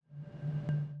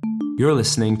You're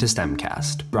listening to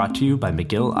STEMcast, brought to you by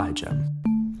McGill iGEM.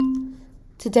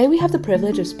 Today we have the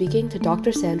privilege of speaking to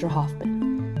Dr. Sandra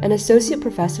Hofmann, an associate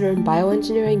professor in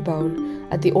Bioengineering Bone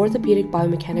at the Orthopaedic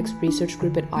Biomechanics Research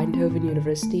Group at Eindhoven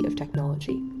University of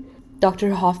Technology.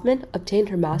 Dr. Hoffmann obtained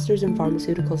her master's in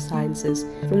Pharmaceutical Sciences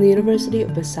from the University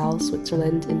of Basel,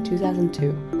 Switzerland in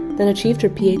 2002, then achieved her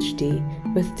Ph.D.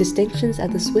 with distinctions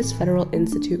at the Swiss Federal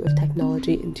Institute of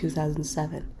Technology in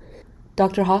 2007.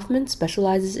 Dr. Hoffmann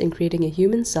specializes in creating a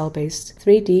human cell-based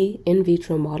 3D in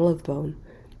vitro model of bone,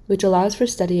 which allows for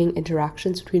studying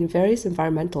interactions between various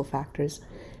environmental factors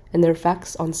and their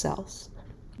effects on cells.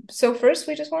 So first,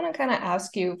 we just want to kind of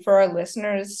ask you, for our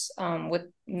listeners with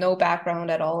no background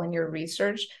at all in your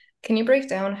research, can you break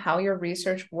down how your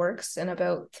research works in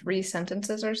about 3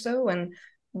 sentences or so, and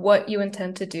what you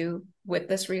intend to do with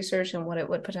this research and what it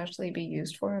would potentially be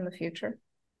used for in the future?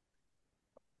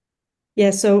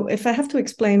 Yeah, so if I have to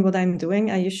explain what I'm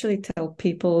doing, I usually tell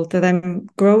people that I'm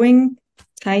growing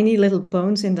tiny little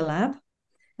bones in the lab,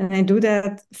 and I do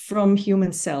that from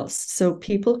human cells. So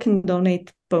people can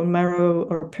donate bone marrow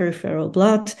or peripheral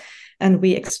blood, and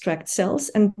we extract cells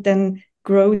and then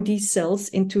grow these cells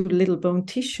into little bone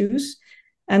tissues.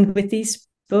 And with these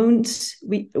bones,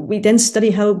 we then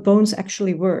study how bones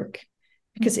actually work.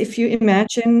 Because if you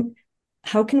imagine,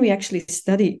 how can we actually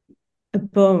study a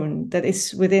bone that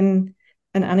is within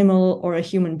an animal or a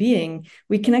human being?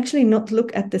 We can actually not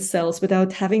look at the cells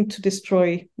without having to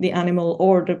destroy the animal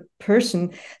or the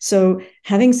person. So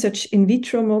having such in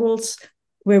vitro models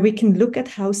where we can look at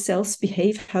how cells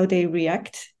behave, how they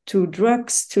react to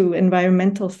drugs, to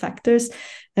environmental factors,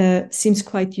 seems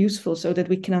quite useful so that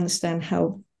we can understand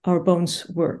how our bones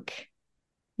work.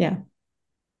 Yeah,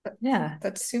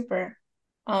 that's super.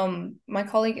 My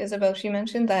colleague Isabel, she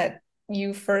mentioned that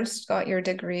you first got your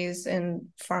degrees in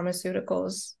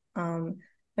pharmaceuticals, in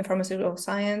pharmaceutical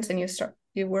science, and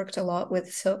you worked a lot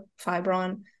with silk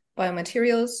fibroin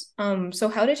biomaterials. So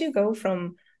how did you go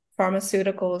from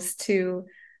pharmaceuticals to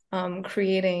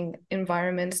creating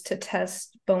environments to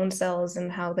test bone cells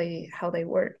and how they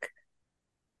work?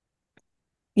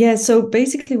 Yeah, so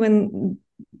basically when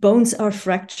bones are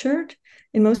fractured,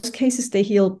 in most cases they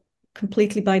heal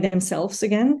completely by themselves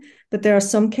again, but there are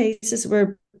some cases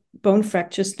where bone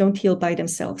fractures don't heal by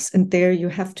themselves, and there you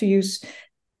have to use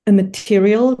a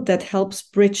material that helps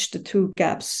bridge the 2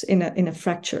 gaps in a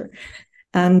fracture.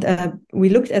 And we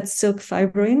looked at silk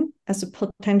fibroin as a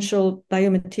potential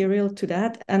biomaterial to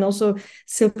that, and also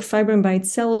silk fibroin by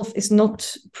itself is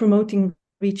not promoting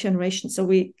regeneration. So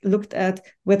we looked at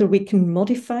whether we can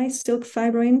modify silk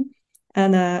fibroin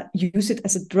and use it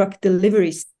as a drug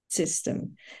delivery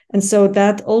system. And so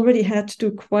that already had to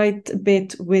do quite a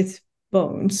bit with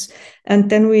bones. And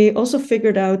then we also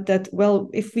figured out that, well,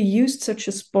 if we used such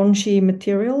a spongy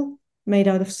material made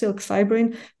out of silk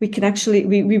fibroin, we can actually,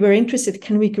 we were interested,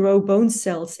 can we grow bone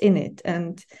cells in it?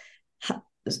 And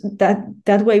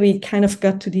that way we kind of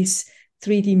got to these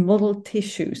 3D model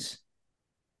tissues.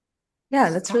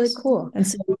 Yeah, that's really cool. And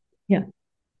so, yeah.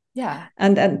 Yeah.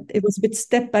 And it was a bit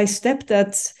step by step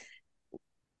that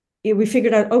we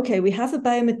figured out, okay, we have a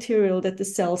biomaterial that the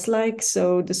cells like,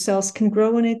 so the cells can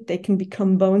grow in it, they can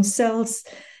become bone cells.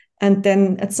 And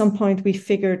then at some point we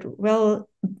figured, well,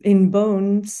 in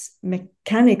bones,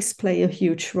 mechanics play a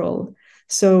huge role.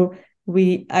 So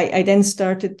I then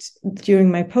started during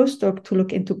my postdoc to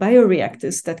look into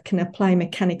bioreactors that can apply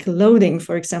mechanical loading,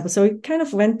 for example. So it kind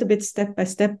of went a bit step by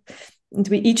step. And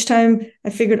each time I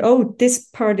figured, oh, this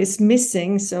part is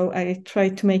missing. So I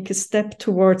tried to make a step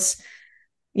towards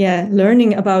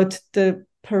learning about the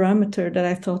parameter that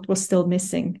I thought was still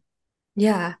missing.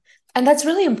 Yeah. And that's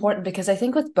really important because I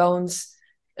think with bones,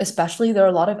 especially, there are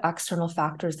a lot of external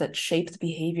factors that shape the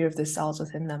behavior of the cells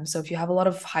within them. So if you have a lot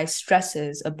of high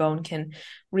stresses, a bone can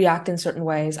react in certain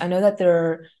ways. I know that there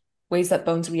are ways that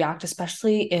bones react,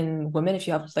 especially in women, if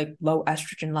you have like low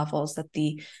estrogen levels, that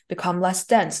they become less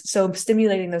dense. So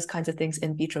stimulating those kinds of things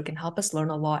in vitro can help us learn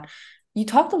a lot. You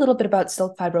talked a little bit about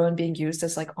silk fibroin being used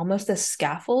as like almost a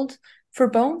scaffold for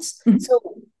bones. Mm-hmm. So,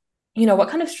 what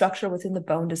kind of structure within the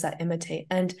bone does that imitate?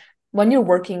 And when you're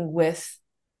working with,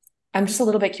 I'm just a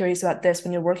little bit curious about this,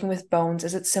 when you're working with bones,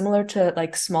 is it similar to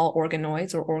like small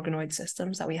organoids or organoid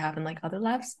systems that we have in like other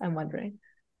labs? I'm wondering.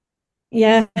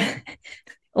 Yeah,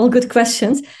 all good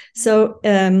questions. So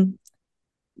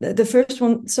the first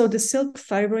one, so the silk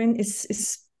fibroin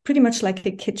is pretty much like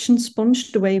a kitchen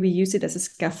sponge, the way we use it as a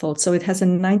scaffold. So it has a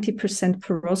 90%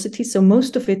 porosity. So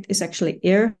most of it is actually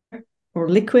air or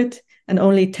liquid, and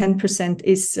only 10%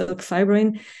 is silk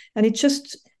fibroin. And it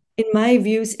just, in my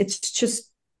views, it's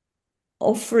just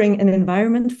offering an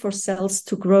environment for cells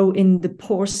to grow in the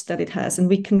pores that it has, and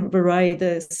we can vary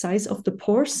the size of the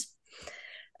pores.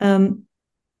 And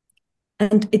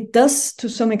it does, to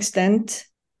some extent,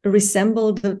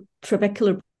 resemble the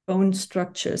trabecular bone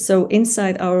structure. So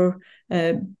inside our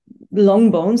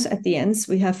long bones at the ends,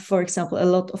 we have, for example, a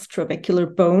lot of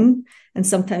trabecular bone, and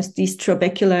sometimes these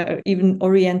trabecula are even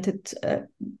oriented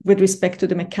with respect to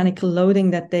the mechanical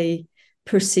loading that they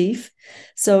perceive.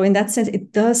 So in that sense,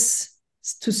 it does,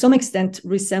 to some extent,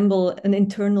 resemble an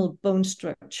internal bone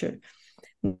structure.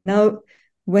 Now,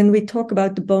 when we talk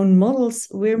about the bone models,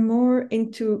 we're more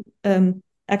into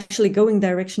actually going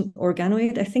direction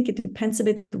organoid. I think it depends a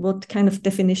bit what kind of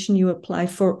definition you apply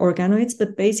for organoids,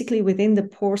 but basically within the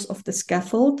pores of the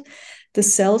scaffold, the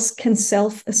cells can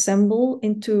self-assemble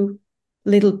into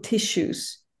little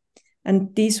tissues.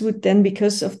 And these would then,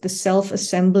 because of the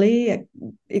self-assembly,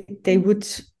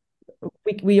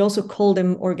 we also call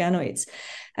them organoids.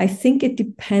 I think it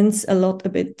depends a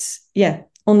bit,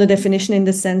 on the definition, in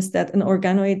the sense that an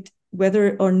organoid,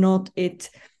 whether or not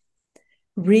it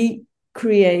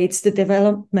recreates the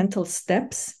developmental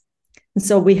steps. And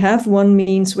so we have one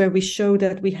means where we show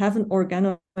that we have an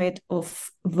organoid of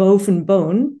woven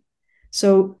bone.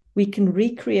 So we can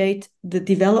recreate the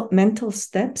developmental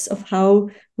steps of how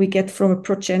we get from a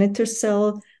progenitor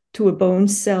cell to a bone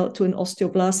cell, to an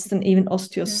osteoblast, and even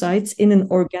osteocytes in an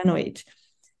organoid.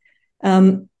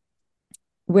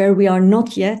 Where we are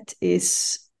not yet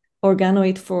is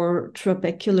organoid for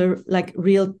trabecular, like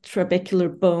real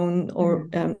trabecular bone, or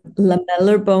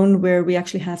lamellar bone, where we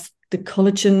actually have the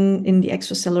collagen in the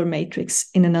extracellular matrix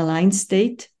in an aligned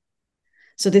state.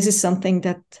 So this is something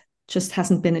that just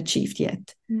hasn't been achieved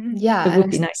yet. Yeah. It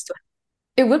would be nice to.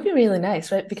 It would be really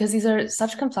nice, right? Because these are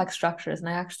such complex structures. And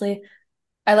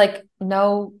I like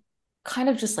know kind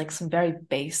of just like some very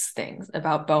base things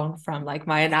about bone from like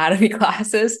my anatomy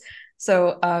classes.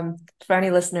 So for any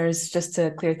listeners, just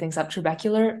to clear things up,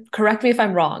 trabecular, correct me if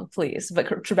I'm wrong, please, but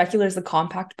trabecular is the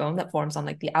compact bone that forms on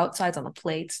like the outsides, on the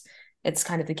plates. It's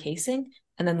kind of the casing.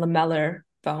 And then lamellar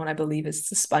bone, I believe, is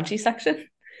the spongy section.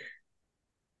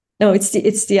 No, it's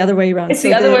the other way around. It's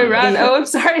the other way around. Oh, I'm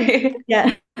sorry.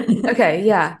 Yeah. Okay,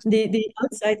 yeah. The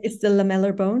outside is the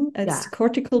lamellar bone. It's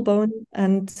cortical bone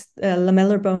and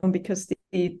lamellar bone, because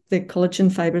the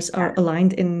collagen fibers are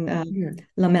aligned in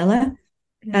lamella.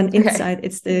 And inside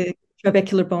it's the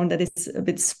trabecular bone that is a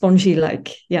bit spongy,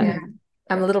 like, I'm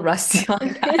a little rusty on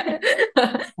that.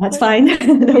 That's fine.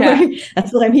 Don't worry.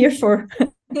 That's what I'm here for.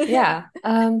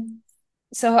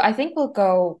 So I think we'll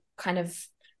go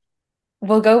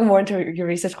more into your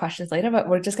research questions later, but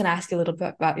we're just going to ask you a little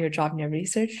bit about your job and your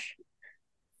research.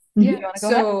 Yeah.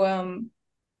 So,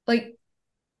 like,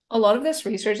 a lot of this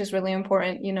research is really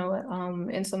important. You know,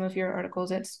 in some of your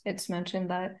articles, it's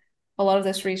mentioned that a lot of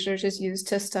this research is used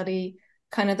to study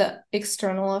kind of the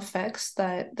external effects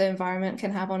that the environment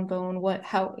can have on bone,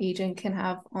 how aging can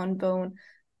have on bone.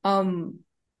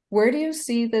 Where do you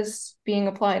see this being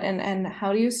applied, and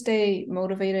how do you stay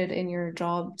motivated in your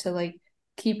job to like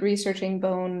keep researching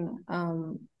bone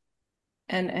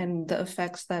and the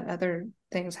effects that other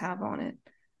things have on it?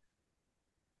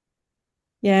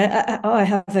 Yeah, I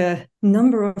have a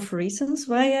number of reasons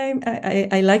why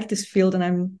I like this field,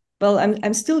 and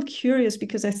I'm still curious,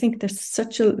 because I think there's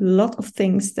such a lot of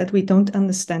things that we don't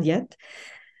understand yet.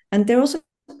 And there are also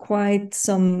quite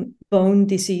some bone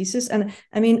diseases. And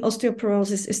I mean,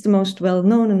 osteoporosis is the most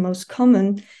well-known and most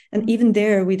common. And even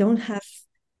there, we don't have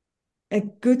a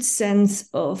good sense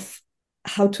of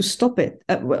how to stop it.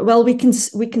 Well, we can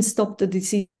stop the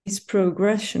disease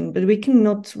progression, but we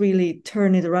cannot really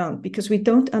turn it around, because we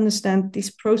don't understand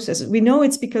these processes. We know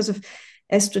it's because of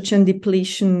estrogen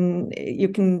depletion. You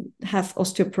can have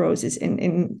osteoporosis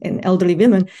in elderly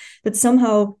women, but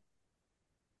somehow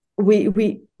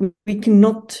we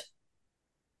cannot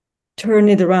turn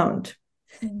it around.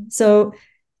 So,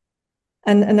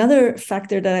 and another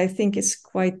factor that I think is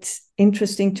quite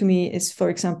interesting to me is, for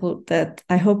example, that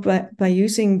I hope by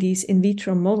using these in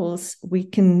vitro models, we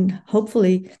can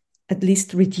hopefully at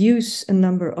least reduce a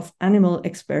number of animal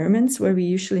experiments where we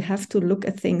usually have to look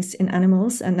at things in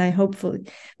animals. And hopefully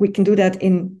we can do that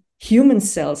in human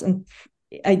cells, and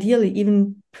ideally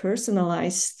even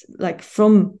personalized, like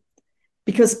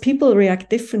because people react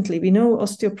differently. We know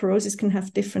osteoporosis can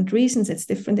have different reasons. It's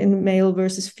different in male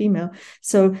versus female.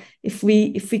 So if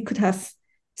we could have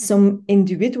some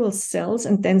individual cells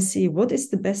and then see what is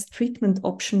the best treatment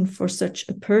option for such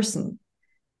a person.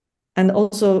 And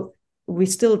also, we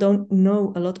still don't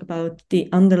know a lot about the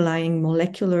underlying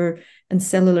molecular and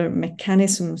cellular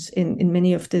mechanisms in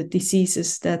many of the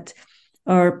diseases that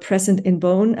are present in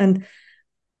bone. And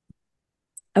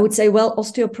I would say, well,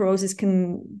 osteoporosis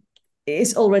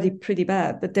is already pretty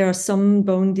bad, but there are some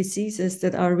bone diseases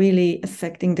that are really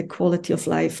affecting the quality of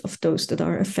life of those that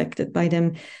are affected by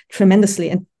them tremendously.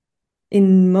 And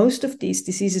in most of these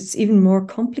diseases, it's even more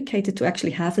complicated to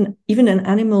actually have even an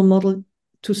animal model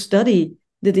to study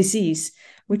the disease,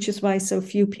 which is why so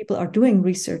few people are doing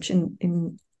research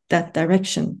in that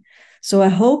direction. So I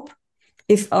hope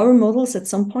if our models at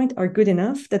some point are good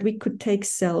enough that we could take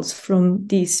cells from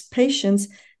these patients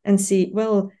and see,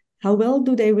 well, how well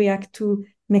do they react to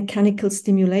mechanical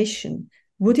stimulation?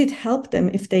 Would it help them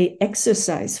if they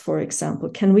exercise, for example?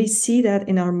 Can we see that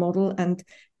in our model and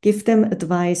give them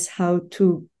advice how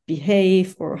to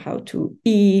behave or how to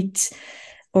eat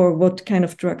or what kind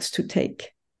of drugs to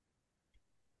take?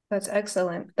 That's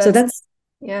excellent.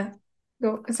 Yeah.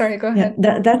 Go ahead.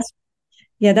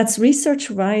 That's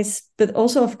research-wise, but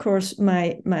also, of course,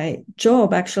 my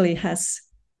job actually has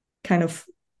kind of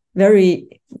very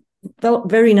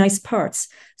nice parts.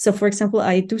 So, for example,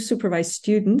 I do supervise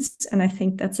students, and I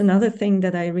think that's another thing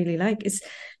that I really like is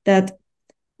that,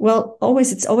 well,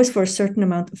 it's always for a certain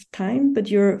amount of time, but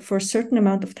for a certain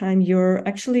amount of time, you're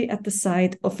actually at the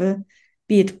side of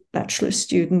be it bachelor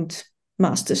student,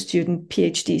 master student,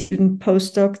 Ph.D. student,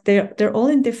 postdoc. They're all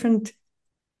in different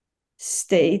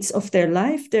states of their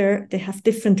life. They have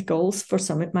different goals. For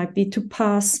some, it might be to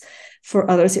pass. For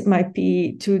others, it might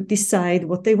be to decide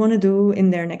what they want to do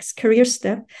in their next career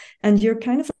step. And you're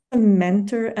kind of a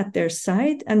mentor at their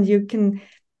side, and you can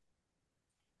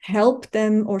help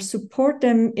them or support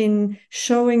them in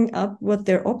showing up what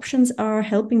their options are,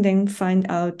 helping them find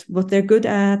out what they're good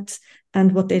at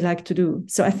and what they like to do.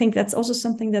 So I think that's also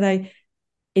something that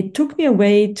it took me a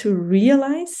way to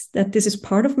realize that this is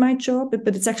part of my job,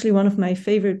 but it's actually one of my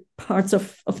favorite parts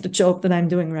of the job that I'm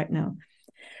doing right now.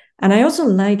 And I also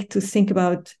like to think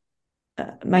about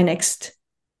my next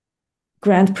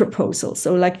grant proposal.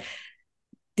 So like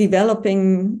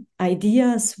developing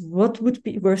ideas, what would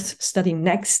be worth studying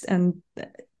next. And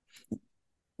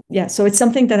so it's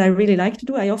something that I really like to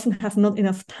do. I often have not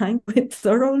enough time with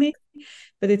thoroughly,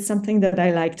 but it's something that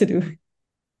I like to do.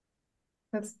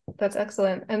 That's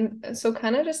excellent. And so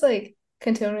kind of just like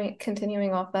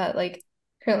continuing off that, like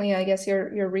currently, I guess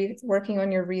you're working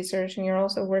on your research and you're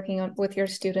also working with your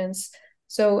students.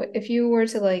 So if you were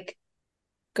to like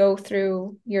go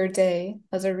through your day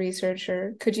as a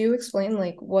researcher, could you explain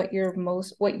like what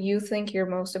you think your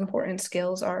most important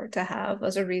skills are to have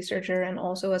as a researcher and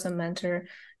also as a mentor,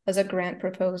 as a grant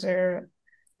proposer,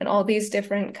 and all these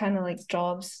different kind of like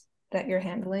jobs that you're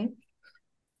handling?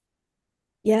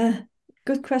 Yeah,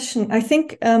 good question. I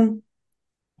think,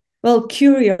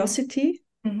 curiosity,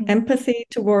 empathy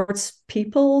towards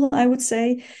people, I would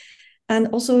say, and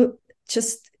also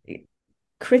just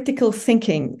critical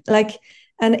thinking.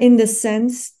 And in the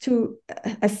sense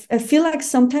I feel like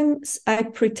sometimes I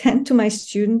pretend to my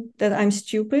student that I'm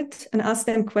stupid and ask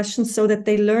them questions so that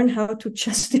they learn how to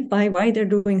justify why they're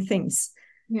doing things.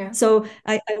 Yeah. So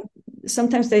I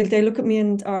sometimes they look at me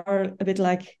and are a bit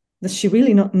like, does she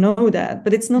really not know that?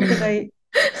 But it's not that I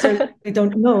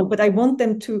don't know, but I want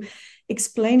them to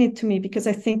explain it to me, because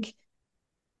I think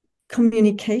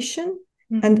communication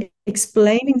and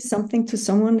explaining something to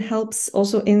someone helps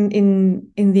also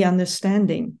in the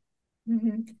understanding.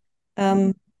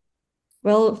 There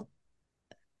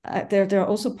are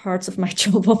also parts of my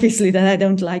job, obviously, that I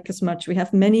don't like as much. We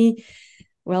have many,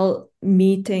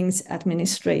 meetings,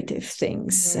 administrative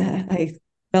things.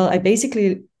 I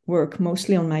basically work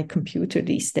mostly on my computer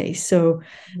these days. So,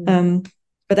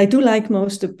 but I do like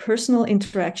most of personal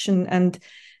interaction. And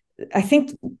I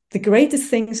think the greatest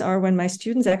things are when my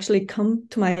students actually come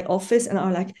to my office and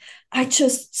are like, I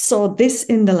just saw this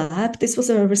in the lab. This was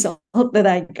a result that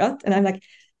I got. And I'm like,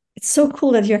 it's so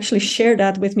cool that you actually share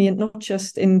that with me, and not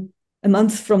just in a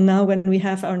month from now when we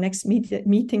have our next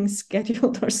meeting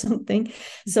scheduled or something.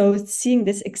 So seeing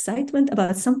this excitement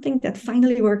about something that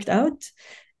finally worked out,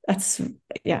 that's,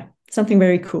 something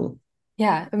very cool.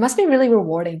 Yeah, it must be really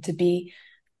rewarding to be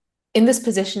in this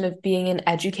position of being an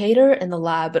educator in the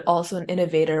lab, but also an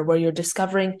innovator, where you're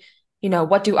discovering,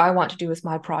 what do I want to do with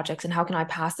my projects and how can I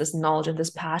pass this knowledge and this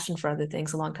passion for other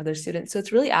things along to other students. So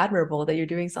it's really admirable that you're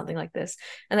doing something like this,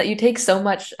 and that you take so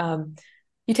much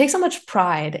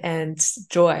pride and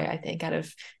joy, I think, out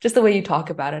of just the way you talk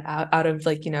about it, out of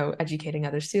like, educating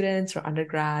other students or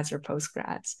undergrads or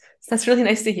postgrads. So that's really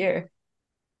nice to hear.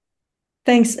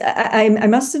 Thanks. I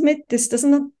must admit, this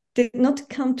did not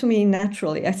come to me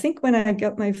naturally. I think when I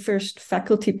got my first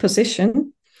faculty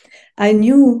position, I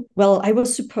knew, I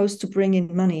was supposed to bring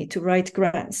in money to write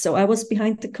grants. So I was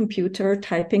behind the computer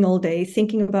typing all day,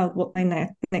 thinking about what my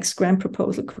next grant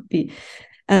proposal could be.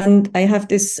 And I have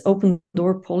this open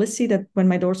door policy that when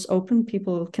my door's open,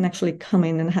 people can actually come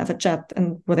in and have a chat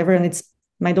and whatever. And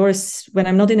my door is, when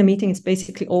I'm not in a meeting, it's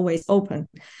basically always open.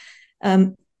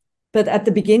 But at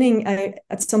the beginning,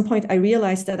 at some point, I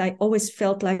realized that I always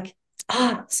felt like,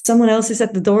 someone else is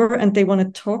at the door and they want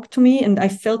to talk to me. And I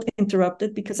felt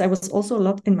interrupted because I was also a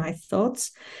lot in my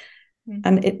thoughts. Mm-hmm.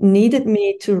 And it needed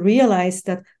me to realize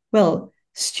that, well,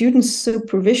 student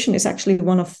supervision is actually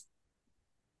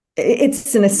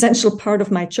it's an essential part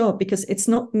of my job, because it's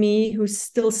not me who's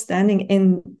still standing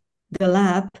in the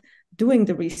lab doing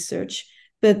the research,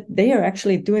 but they are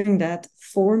actually doing that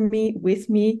for me, with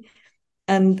me,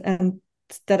 and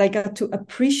that I got to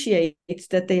appreciate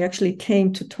that they actually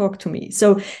came to talk to me.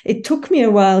 So it took me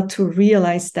a while to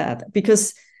realize that,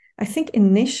 because I think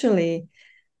initially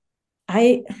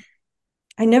I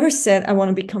never said I want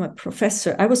to become a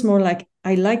professor. I was more like,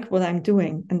 I like what I'm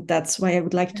doing, and that's why I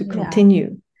would like to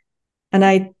continue. And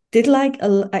I did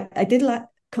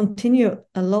continue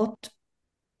a lot,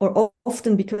 or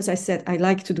often, because I said I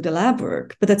like to do the lab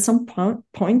work. But at some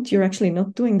point, you're actually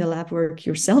not doing the lab work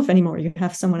yourself anymore. You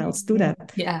have someone else do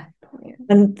that. Yeah.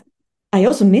 And I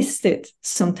also missed it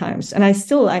sometimes. And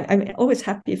I'm always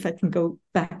happy if I can go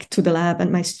back to the lab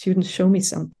and my students show me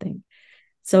something.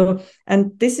 So,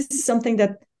 and this is something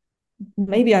that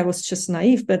maybe I was just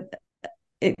naive, but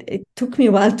it took me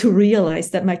a while to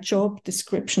realize that my job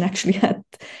description actually had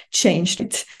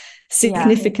changed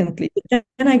significantly.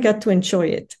 And I got to enjoy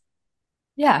it.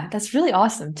 Yeah, that's really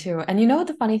awesome too. And you know what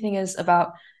the funny thing is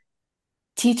about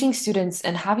teaching students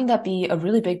and having that be a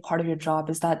really big part of your job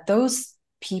is that those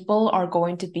people are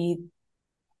going to be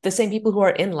the same people who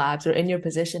are in labs or in your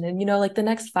position in, like the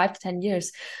next 5 to 10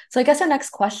 years. So I guess our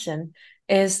next question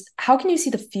is, how can you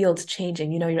see the field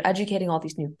changing? You're educating all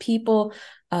these new people.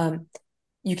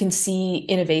 You can see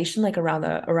innovation like around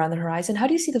the horizon. How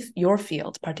do you see your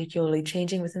field particularly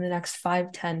changing within the next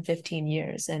 5, 10, 15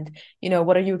 years? And,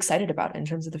 what are you excited about in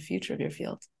terms of the future of your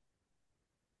field?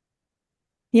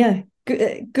 Yeah,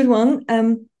 good one.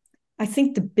 I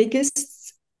think the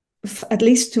biggest, at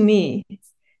least to me,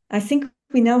 I think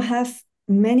we now have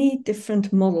many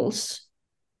different models,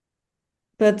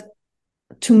 but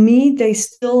to me, they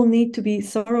still need to be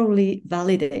thoroughly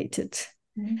validated.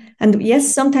 Mm-hmm. And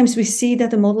yes, sometimes we see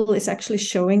that the model is actually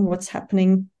showing what's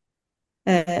happening,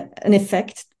 an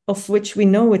effect of which we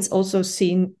know it's also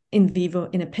seen in vivo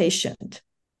in a patient.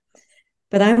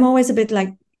 But I'm always a bit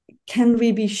like, can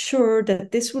we be sure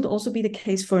that this would also be the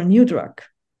case for a new drug?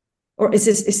 Or is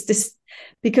this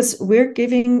because we're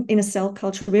giving in a cell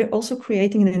culture, we're also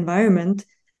creating an environment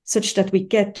such that we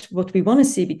get what we want to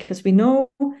see, because we know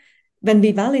when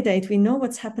we validate, we know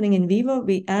what's happening in vivo,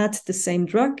 we add the same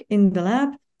drug in the lab,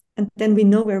 and then we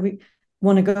know where we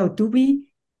want to go. Do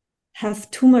we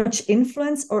have too much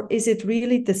influence, or is it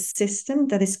really the system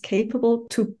that is capable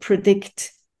to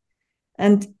predict?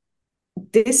 And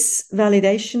this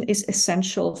validation is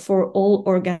essential for all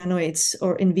organoids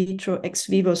or in vitro ex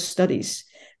vivo studies,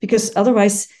 because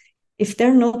otherwise, if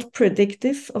they're not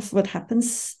predictive of what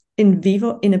happens in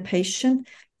vivo in a patient,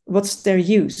 what's their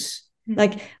use? Mm-hmm.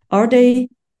 Like, are they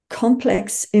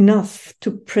complex enough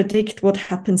to predict what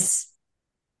happens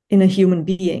in a human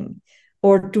being?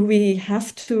 Or do we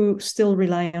have to still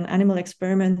rely on animal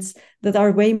experiments that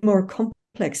are way more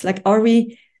complex? Like,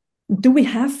 do we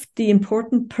have the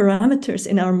important parameters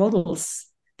in our models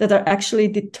that are actually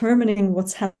determining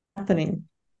what's happening?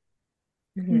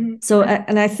 Mm-hmm. So,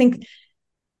 and I think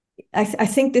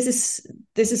this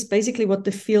is basically what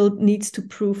the field needs to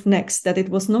prove next, that it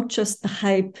was not just a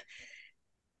hype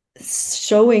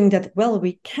showing that, well,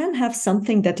 we can have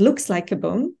something that looks like a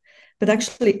bone, but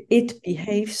actually it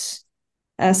behaves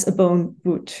as a bone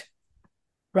would.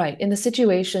 Right. In the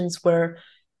situations where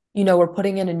we're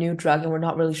putting in a new drug and we're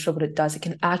not really sure what it does, it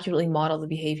can accurately model the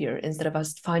behavior instead of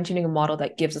us fine-tuning a model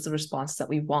that gives us the response that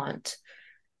we want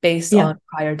based on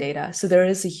prior data. So there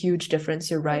is a huge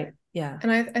difference. You're right. Yeah.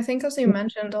 And I think, as you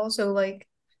mentioned, also, like,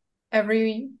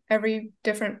 every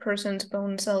different person's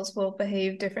bone cells will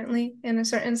behave differently in a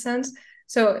certain sense.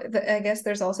 So I guess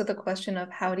there's also the question of,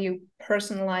 how do you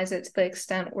personalize it to the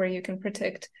extent where you can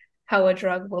predict how a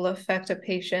drug will affect a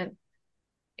patient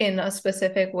in a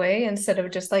specific way, instead of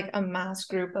just like a mass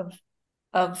group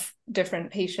of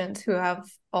different patients who have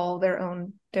all their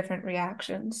own different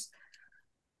reactions.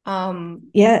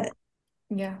 Yeah.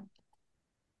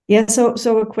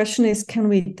 So a question is, can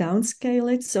we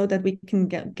downscale it so that we can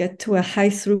get to a high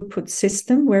throughput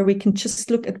system where we can just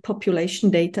look at population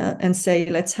data and say,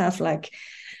 let's have like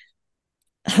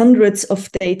hundreds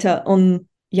of data on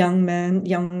young men,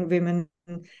 young women,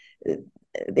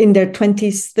 in their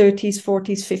 20s, 30s,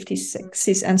 40s, 50s,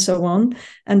 60s, and so on,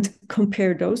 and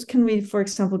compare those? Can we, for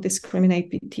example,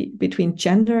 discriminate between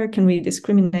gender? Can we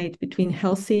discriminate between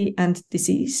healthy and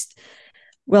diseased?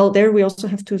 Well, there we also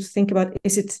have to think about,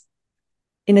 is it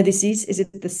in a disease, is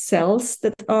it the cells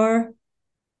that are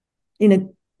in a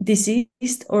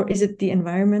diseased, or is it the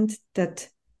environment that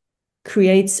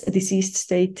creates a diseased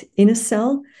state in a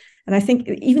cell? And I think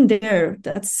even there,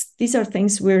 these are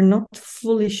things we're not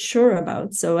fully sure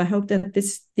about. So I hope that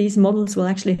these models will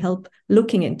actually help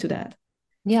looking into that.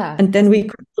 Yeah. And then we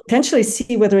could potentially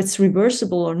see whether it's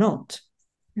reversible or not.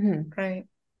 Mm-hmm. Right.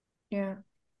 Yeah.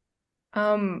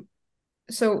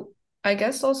 So I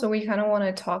guess also we kind of want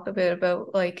to talk a bit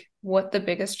about like what the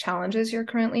biggest challenges you're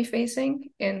currently facing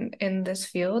in this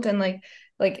field, and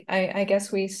I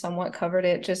guess we somewhat covered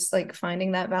it, just like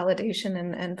finding that validation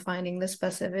and finding the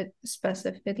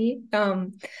specificity.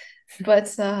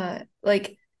 But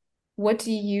like, what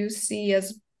do you see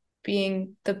as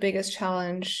being the biggest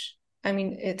challenge? I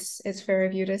mean, it's fair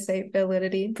of you to say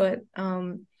validity, but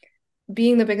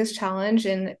being the biggest challenge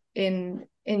in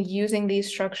using these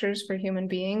structures for human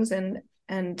beings and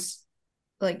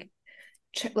like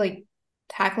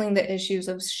tackling the issues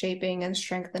of shaping and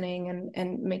strengthening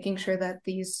and making sure that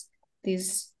these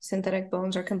synthetic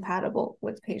bones are compatible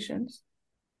with patients.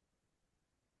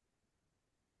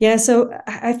 Yeah, so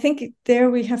I think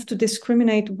there we have to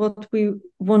discriminate what we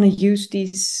want to use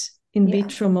these in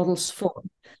vitro models for.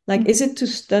 Like, is it to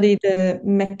study the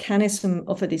mechanism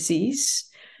of a disease?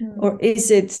 Or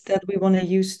is it that we want to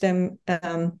use them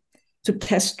to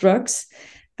test drugs?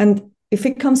 And if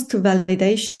it comes to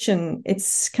validation,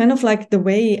 it's kind of like the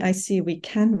way I see we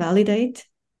can validate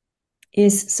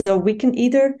is, so we can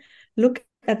either look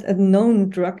at a known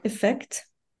drug effect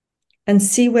and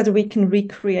see whether we can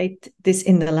recreate this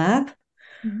in the lab,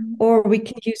 or we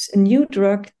can use a new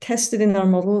drug, test it in our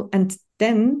model, and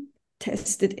then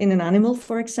test it in an animal,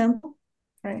 for example.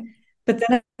 Right. But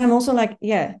then I'm also like,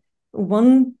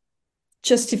 one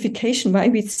justification why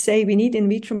we say we need in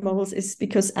vitro models is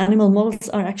because animal models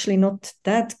are actually not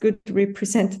that good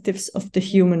representatives of the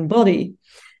human body.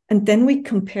 And then we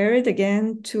compare it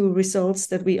again to results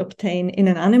that we obtain in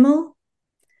an animal.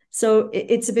 So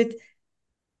it's a bit,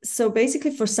 so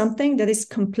basically for something that is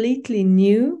completely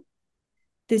new,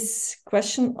 this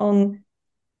question on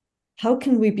how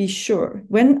can we be sure?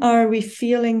 When are we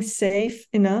feeling safe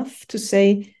enough to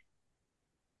say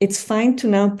it's fine to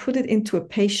now put it into a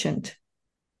patient?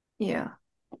 Yeah.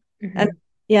 Mm-hmm.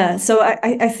 And so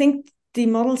I think the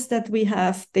models that we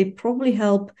have, they probably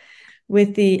help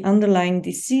with the underlying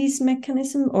disease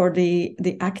mechanism or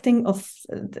the acting of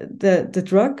the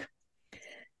drug.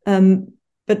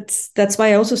 But that's why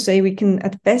I also say we can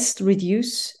at best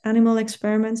reduce animal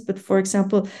experiments. But for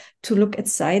example, to look at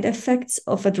side effects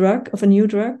of a new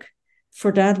drug,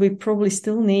 for that we probably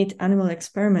still need animal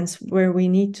experiments where we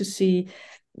need to see,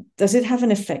 does it have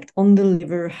an effect on the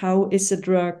liver? How is a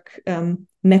drug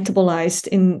metabolized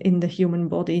in the human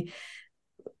body?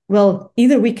 Well,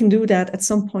 either we can do that at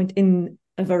some point in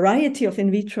a variety of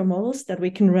in vitro models that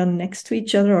we can run next to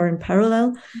each other or in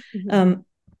parallel,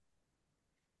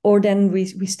 or then we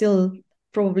still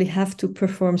probably have to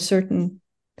perform certain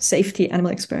safety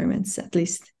animal experiments at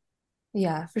least.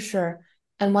 Yeah, for sure.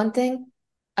 And one thing,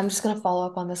 I'm just going to follow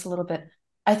up on this a little bit.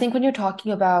 I think when you're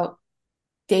talking about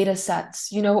data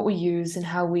sets, you know what we use and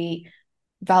how we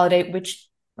validate which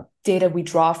data we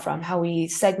draw from, how we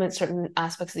segment certain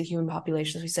aspects of the human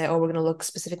populations. We say, oh, we're going to look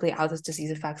specifically at how this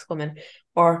disease affects women,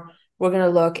 or we're going to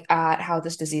look at how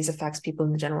this disease affects people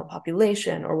in the general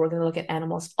population, or we're going to look at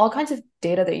animals. All kinds of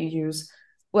data that you use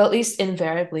will at least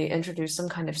invariably introduce some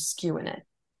kind of skew in it,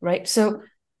 right? So,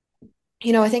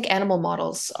 I think animal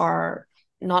models are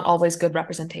not always good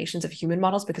representations of human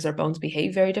models because our bones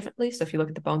behave very differently. So if you look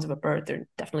at the bones of a bird, they're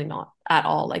definitely not at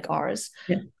all like ours.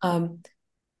 Yeah.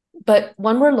 But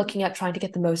when we're looking at trying to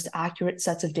get the most accurate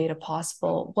sets of data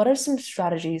possible, what are some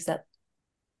strategies that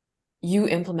you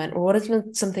implement, or what are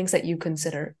some things that you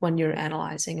consider when you're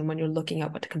analyzing and when you're looking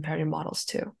at what to compare your models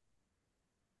to?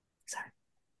 Sorry.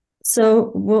 So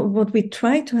what we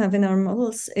try to have in our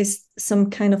models is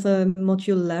some kind of a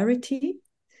modularity.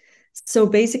 So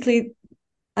basically,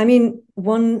 I mean,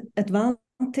 one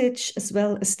advantage as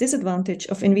well as disadvantage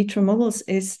of in vitro models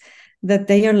is that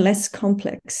they are less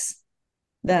complex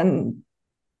than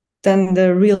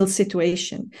the real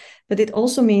situation. But it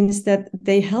also means that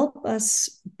they help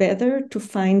us better to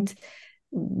find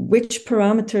which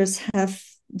parameters have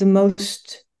the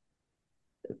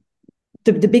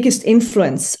biggest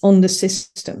influence on the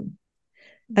system.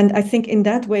 And I think in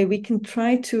that way, we can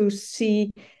try to see,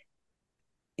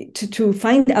 to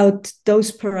find out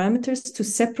those parameters, to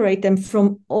separate them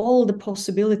from all the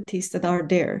possibilities that are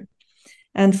there.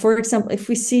 And for example, if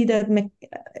we see that,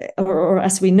 or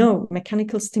as we know,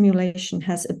 mechanical stimulation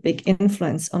has a big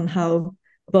influence on how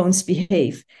bones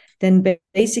behave, then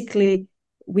basically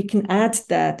we can add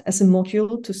that as a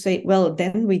module to say, well,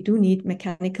 then we do need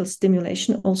mechanical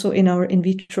stimulation also in our in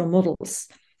vitro models.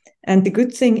 And the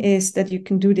good thing is that you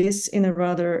can do this in a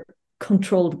rather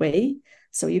controlled way.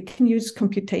 So you can use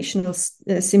computational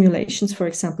simulations, for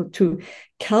example, to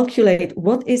calculate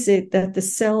what is it that the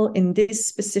cell in this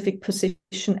specific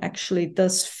position actually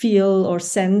does feel or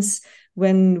sense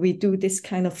when we do this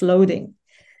kind of loading.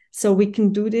 So we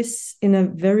can do this in a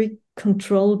very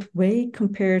controlled way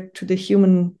compared to the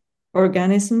human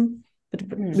organism, but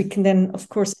we can then, of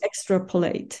course,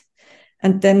 extrapolate.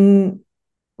 And then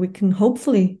we can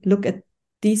hopefully look at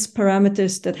these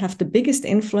parameters that have the biggest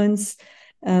influence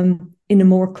in a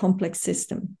more complex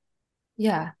system.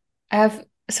 Yeah,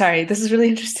 sorry, this is really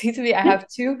interesting to me. I have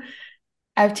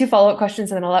two follow-up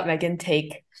questions, and then I'll let Megan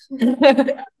take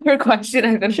her question.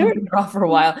 I've been putting her off for a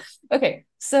while. Okay,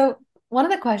 so one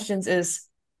of the questions is,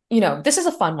 this is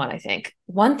a fun one, I think.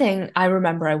 One thing I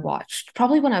remember I watched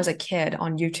probably when I was a kid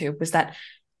on YouTube was that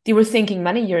they were thinking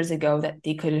many years ago that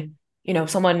they could,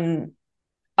 someone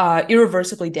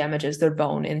irreversibly damages their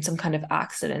bone in some kind of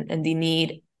accident, and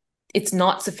it's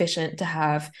not sufficient to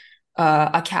have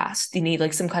a cast. They need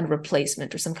like some kind of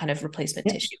replacement or some kind of replacement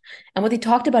tissue. And what they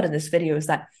talked about in this video is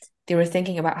that they were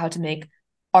thinking about how to make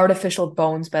artificial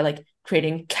bones by like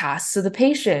creating casts of the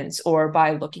patients, or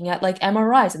by looking at like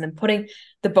MRIs and then putting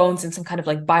the bones in some kind of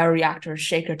like bioreactor or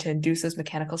shaker to induce those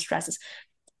mechanical stresses.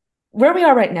 Where we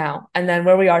are right now, and then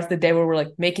where we are to the day where we're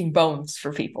like making bones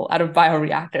for people out of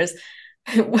bioreactors,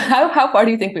 how far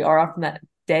do you think we are from that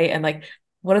day? And like,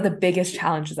 what are the biggest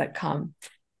challenges that come?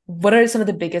 What are some of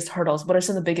the biggest hurdles? What are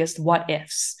some of the biggest what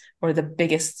ifs, or the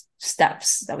biggest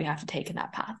steps that we have to take in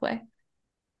that pathway?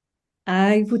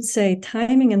 I would say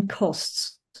timing and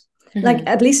costs, like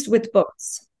at least with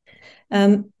bones.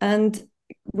 And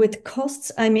with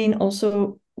costs, I mean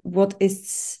also what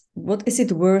is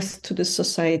it worth to the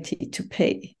society to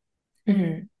pay?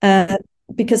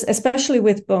 Because especially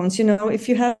with bones, if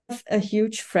you have a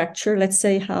huge fracture, let's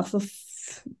say half of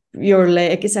your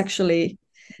leg is actually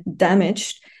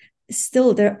damaged,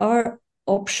 still there are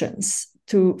options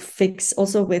to fix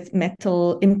also with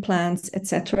metal implants,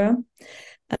 etc.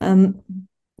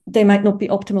 They might not be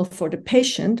optimal for the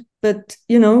patient, but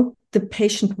the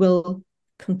patient will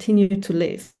continue to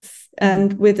live,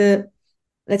 and with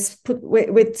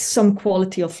some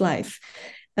quality of life.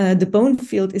 The bone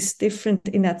field is different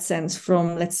in that sense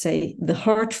from, let's say, the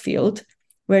heart field,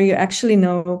 where you actually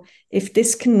know if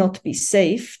this cannot be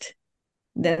saved,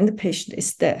 then the patient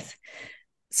is dead.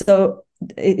 So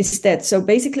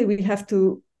basically we have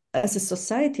to, as a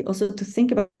society, also to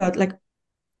think about like,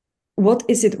 what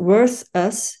is it worth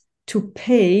us to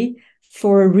pay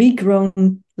for a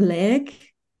regrown leg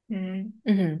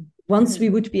once we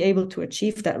would be able to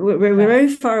achieve that? We're very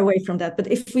far away from that, but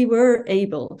if we were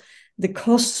able, the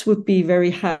costs would be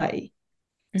very high.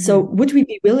 So would we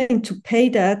be willing to pay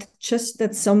that just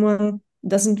that someone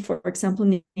doesn't, for example,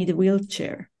 need a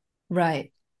wheelchair?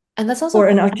 Right. And that's also, or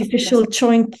an artificial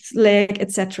joint leg,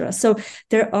 etc. So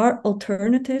there are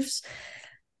alternatives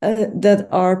that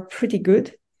are pretty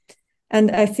good.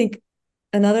 And I think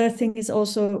another thing is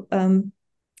also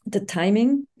the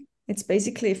timing. It's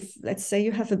basically, if, let's say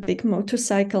you have a big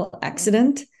motorcycle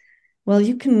accident, well,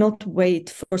 you cannot wait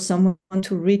for someone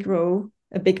to regrow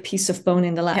a big piece of bone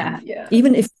in the lab. Yeah.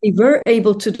 Even if we were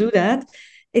able to do that,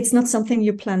 it's not something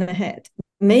you plan ahead.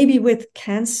 Maybe with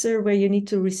cancer, where you need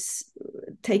to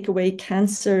take away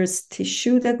cancerous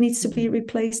tissue that needs to be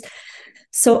replaced.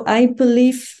 So I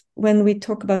believe when we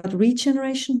talk about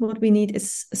regeneration, what we need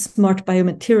is a smart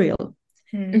biomaterial.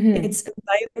 It's a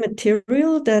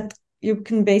biomaterial that you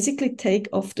can basically take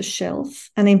off the shelf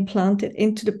and implant it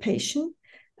into the patient.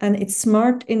 And it's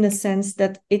smart in the sense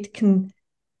that it can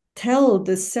tell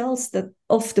the cells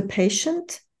of the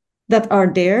patient that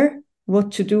are there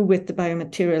what to do with the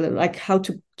biomaterial, like how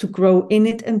to grow in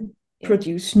it and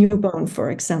produce new bone,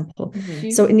 for example.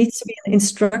 So it needs to be an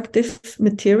instructive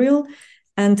material.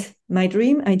 And my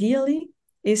dream, ideally,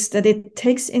 is that it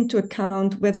takes into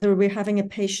account whether we're having a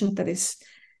patient that is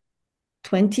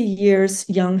 20 years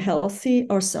young, healthy,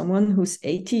 or someone who's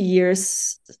 80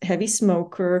 years heavy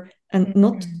smoker and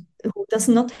who does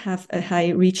not have a high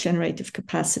regenerative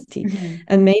capacity.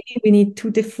 And maybe we need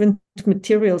two different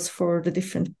materials for the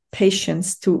different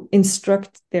patients to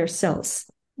instruct their cells.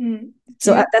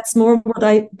 So that's more what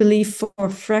I believe for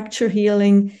fracture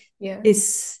healing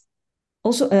is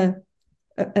also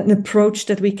an approach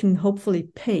that we can hopefully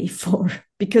pay for,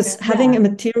 because having a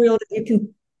material that you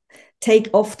can take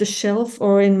off the shelf,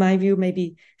 or in my view,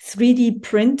 maybe 3D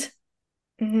print,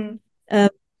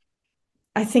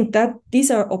 I think that these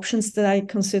are options that I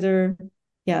consider,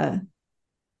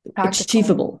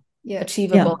 achievable.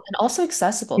 Achievable and also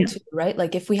accessible too, right?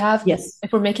 Like if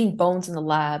we're making bones in the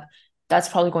lab, that's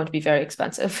probably going to be very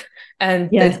expensive, and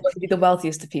it's going to be the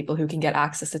wealthiest of people who can get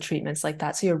access to treatments like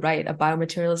that. So you're right, a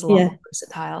biomaterial is a lot more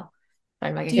versatile.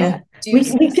 Right, Megan?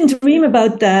 We can dream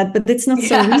about that, but it's not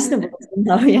so reasonable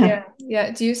now.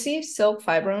 Do you see silk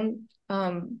fibroin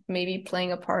maybe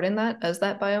playing a part in that as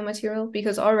that biomaterial?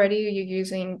 Because already you're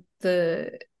using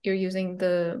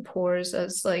the pores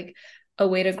as like a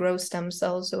way to grow stem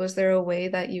cells. So is there a way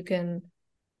that you can,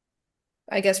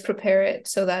 I guess, prepare it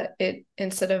so that it,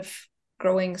 instead of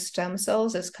growing stem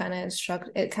cells, is kind of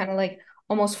it kind of like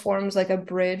almost forms like a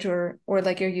bridge, or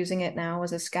like you're using it now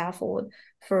as a scaffold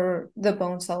for the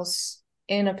bone cells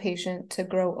in a patient to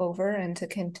grow over and to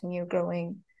continue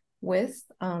growing with?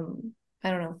 I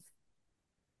don't know.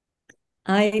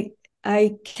 I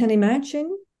can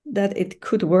imagine that it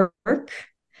could work,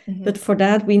 but for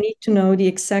that we need to know the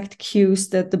exact cues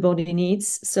that the body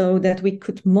needs, so that we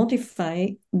could modify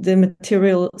the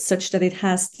material such that it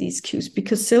has these cues.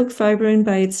 Because silk fibrin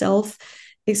by itself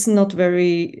is not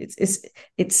very,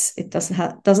 it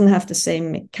doesn't have the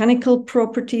same mechanical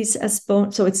properties as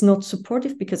bone, so it's not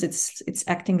supportive because it's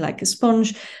acting like a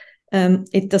sponge.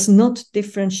 It does not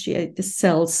differentiate the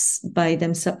cells by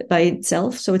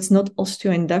itself, so it's not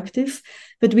osteoinductive,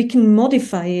 but we can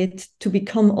modify it to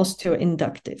become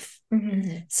osteoinductive.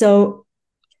 So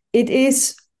it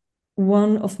is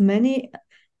one of many.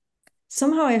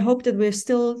 Somehow I hope that we're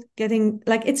still getting,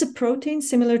 like, it's a protein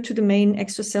similar to the main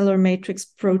extracellular matrix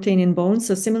protein in bone,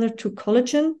 so similar to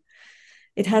collagen.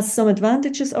 It has some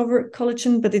advantages over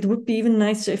collagen, but it would be even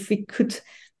nicer if we could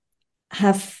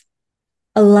have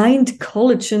aligned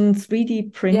collagen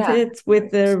 3D printed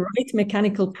with the right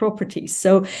mechanical properties.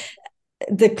 So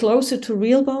the closer to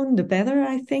real bone, the better,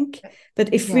 I think.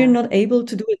 But if we're not able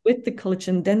to do it with the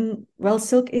collagen, then, well,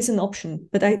 silk is an option.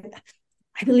 But I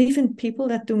believe in people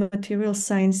that do material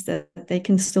science, that they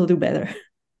can still do better.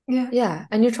 Yeah.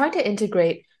 And you're trying to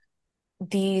integrate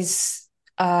these,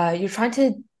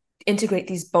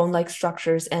 bone-like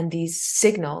structures and these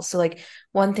signals. So like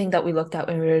one thing that we looked at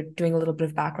when we were doing a little bit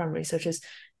of background research is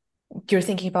you're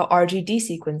thinking about RGD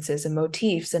sequences and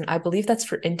motifs. And I believe that's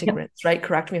for integrins, right?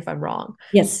 Correct me if I'm wrong.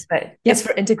 Yes. But it's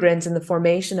for integrins and the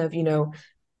formation of,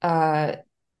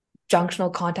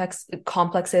 junctional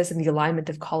complexes and the alignment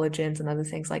of collagens and other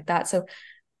things like that. So,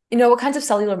 what kinds of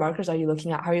cellular markers are you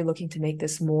looking at? How are you looking to make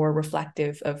this more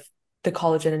reflective of the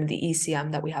collagen and the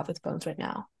ECM that we have with bones right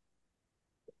now?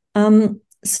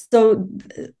 So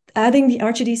adding the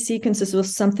RGD sequences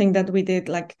was something that we did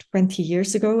like 20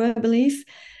 years ago, I believe.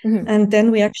 And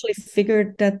then we actually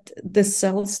figured that the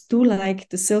cells do like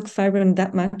the silk fibrin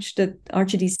that much that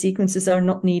RGD sequences are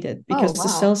not needed, because the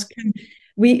cells can.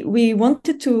 We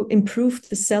wanted to improve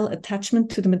the cell attachment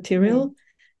to the material,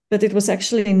 but it was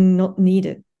actually not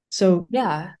needed. So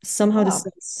somehow the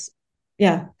cells,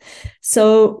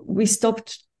 so we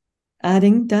stopped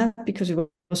adding that because it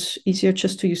was easier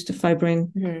just to use the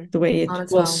fibrin the way it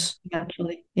was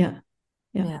naturally. Yeah.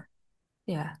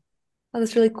 Oh,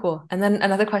 that's really cool. And then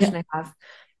another question I have,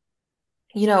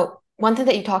 one thing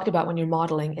that you talked about when you're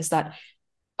modeling is that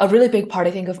a really big part,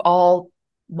 I think, of all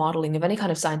modeling of any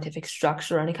kind of scientific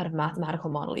structure or any kind of mathematical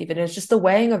model even is just the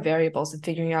weighing of variables and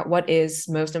figuring out what is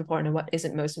most important and what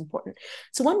isn't most important.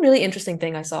 So one really interesting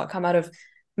thing I saw come out of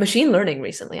machine learning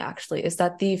recently, actually, is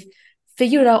that they've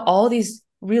figured out all these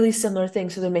really similar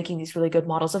things. So they're making these really good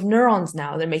models of neurons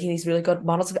now. They're making these really good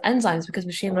models of enzymes because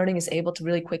machine learning is able to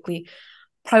really quickly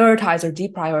prioritize or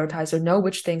deprioritize or know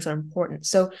which things are important.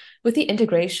 So with the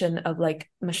integration of like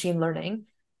machine learning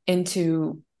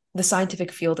into the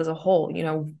scientific field as a whole,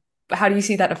 how do you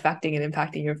see that affecting and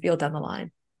impacting your field down the line?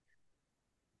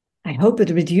 I hope it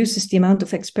reduces the amount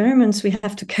of experiments we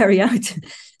have to carry out,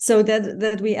 so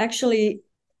that we actually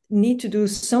need to do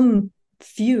some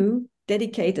few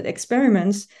dedicated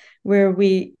experiments where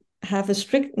we have a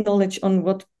strict knowledge on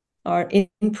what are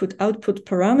input-output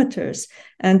parameters,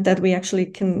 and that we actually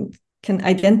can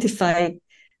identify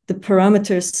the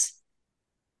parameters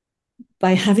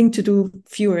by having to do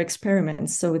fewer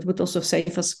experiments. So it would also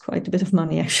save us quite a bit of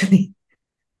money, actually.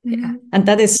 And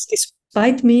that is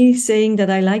despite me saying that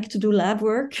I like to do lab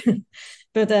work.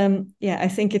 But I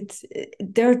think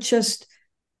there are just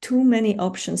too many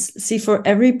options. See, for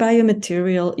every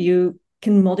biomaterial, you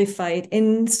can modify it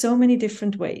in so many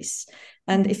different ways.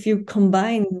 And if you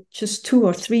combine just 2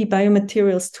 or 3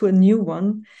 biomaterials to a new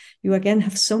one, you again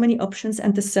have so many options,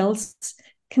 and the cells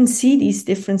can see these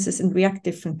differences and react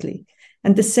differently.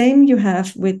 And the same you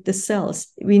have with the cells.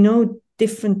 We know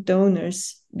different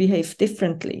donors behave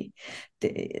differently.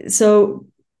 So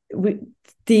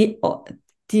the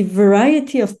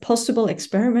variety of possible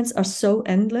experiments are so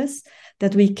endless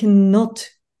that we cannot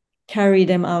carry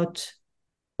them out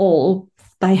all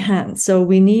by hand. So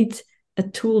we need a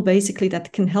tool basically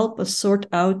that can help us sort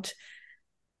out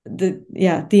the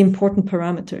important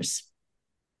parameters.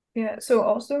 Yeah. So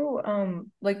also,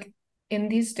 like in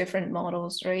these different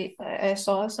models, right? I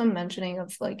saw some mentioning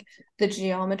of like the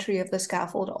geometry of the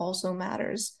scaffold also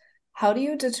matters. How do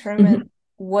you determine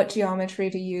what geometry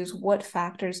to use, what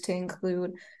factors to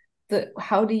include?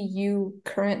 How do you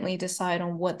currently decide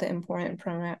on what the important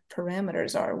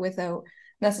parameters are without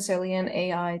necessarily an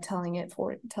AI telling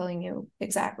you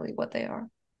exactly what they are?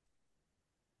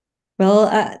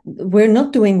 Well, we're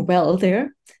not doing well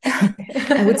there.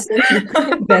 I would say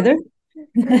better.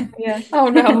 Yeah. Oh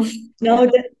no.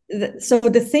 No. So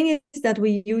the thing is that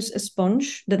we use a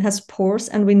sponge that has pores,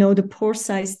 and we know the pore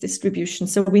size distribution.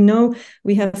 So we know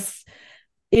we have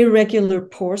irregular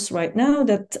pores right now,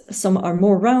 that some are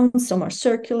more round, some are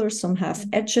circular, some have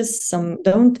edges, some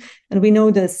don't, and we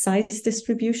know the size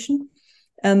distribution.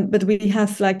 But we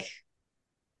have like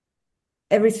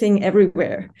everything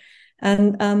everywhere,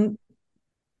 and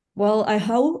well, I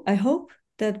hope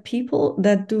that people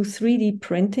that do 3D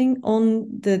printing on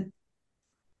the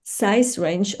size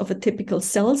range of a typical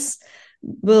cells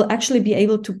will actually be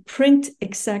able to print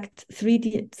exact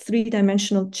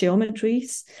three-dimensional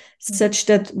geometries, such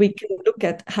that we can look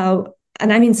at how,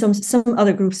 and I mean some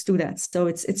other groups do that. So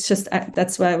it's just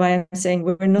that's why I'm saying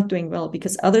we're not doing well,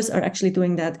 because others are actually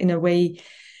doing that in a way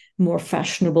more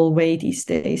fashionable way these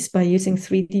days by using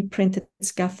 3D printed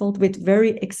scaffold with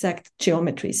very exact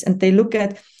geometries. And they look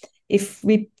at if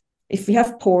we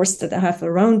have pores that have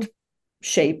a round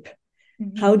shape,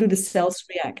 how do the cells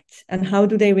react, and how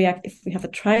do they react if we have a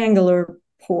triangular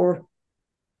pore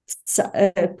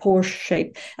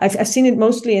shape. I've seen it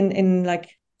mostly in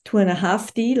like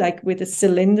 2.5D, like with a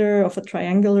cylinder of a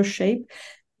triangular shape,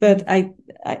 but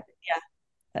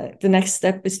the next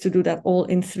step is to do that all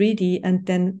in 3D and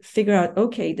then figure out,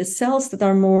 okay, the cells that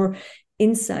are more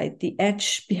inside the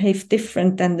edge behave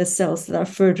different than the cells that are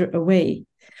further away,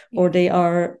 or they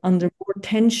are under more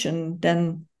tension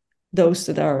than those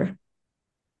that are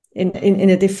in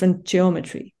a different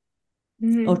geometry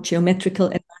or geometrical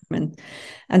environment.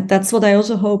 And that's what I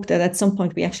also hope, that at some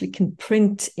point we actually can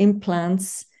print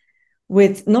implants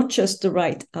with not just the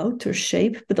right outer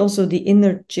shape, but also the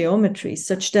inner geometry,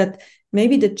 such that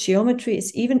maybe the geometry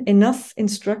is even enough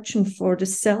instruction for the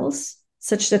cells,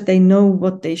 such that they know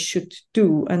what they should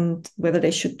do and whether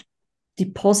they should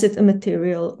deposit a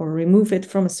material or remove it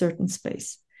from a certain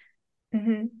space.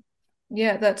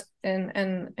 Yeah, that's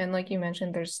and like you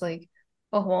mentioned, there's like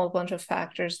a whole bunch of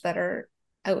factors that are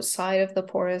outside of the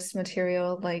porous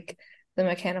material, like the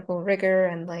mechanical rigor,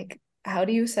 and like how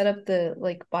do you set up the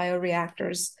like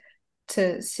bioreactors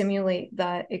to simulate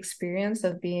that experience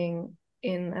of being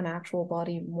in an actual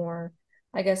body more,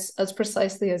 I guess, as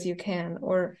precisely as you can,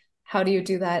 or how do you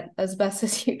do that as best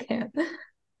as you can?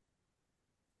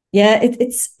 Yeah,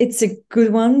 it's a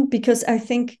good one, because I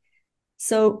think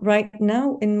so right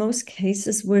now in most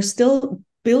cases we're still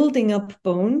building up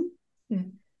bone,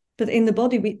 but in the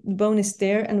body bone is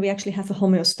there and we actually have a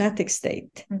homeostatic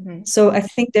state. So I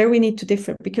think there we need to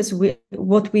differ, because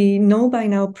what we know by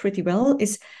now pretty well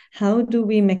is how do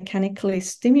we mechanically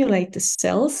stimulate the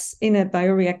cells in a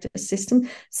bioreactor system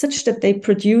such that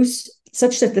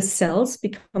the cells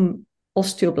become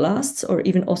osteoblasts or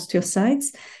even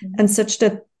osteocytes, and such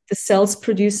that the cells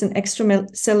produce an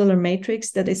extracellular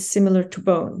matrix that is similar to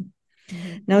bone.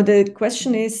 Now the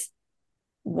question is,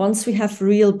 once we have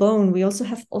real bone, we also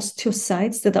have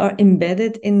osteocytes that are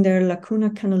embedded in their lacuna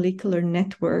canalicular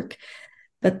network.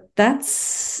 But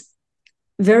that's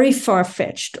very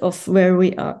far-fetched of where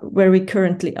we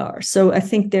currently are. So I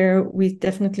think there we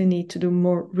definitely need to do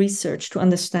more research to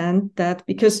understand that,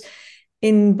 because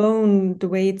in bone, the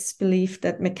way it's believed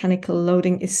that mechanical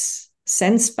loading is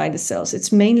sensed by the cells,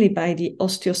 it's mainly by the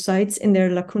osteocytes in their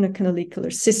lacuna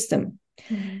canalicular system.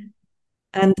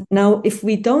 And now, if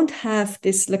we don't have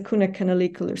this lacuna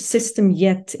canalicular system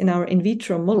yet in our in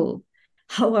vitro model,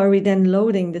 how are we then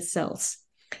loading the cells?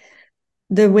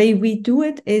 The way we do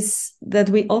it is that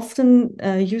we often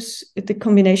use the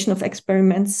combination of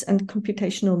experiments and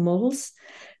computational models.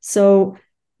 So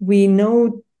we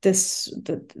know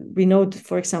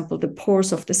for example, the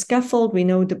pores of the scaffold, we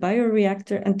know the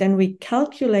bioreactor, and then we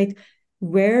calculate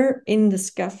where in the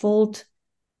scaffold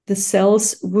the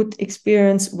cells would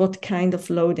experience what kind of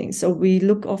loading. So we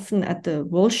look often at the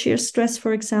wall shear stress,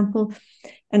 for example,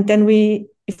 and then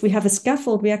if we have a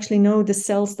scaffold, we actually know the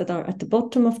cells that are at the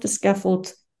bottom of the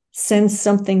scaffold sense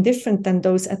something different than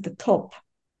those at the top.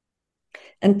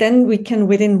 And then we can,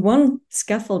 within one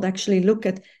scaffold, actually look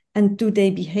at, and do they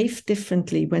behave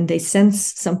differently when they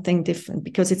sense something different?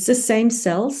 Because it's the same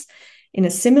cells in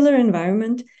a similar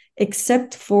environment,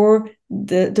 except for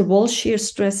the wall shear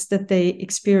stress that they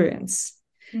experience.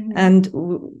 Mm-hmm. And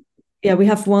we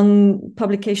have one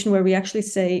publication where we actually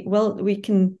say, well, we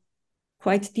can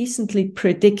quite decently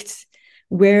predict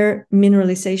where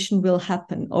mineralization will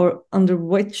happen, or under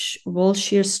which wall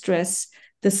shear stress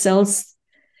the cells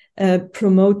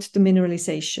promote the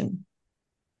mineralization.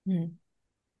 Mm.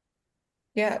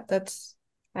 Yeah, that's,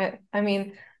 I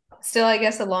mean, still, I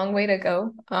guess, a long way to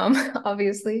go,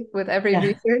 obviously, with every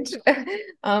research.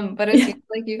 But it seems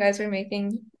like you guys are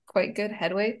making quite good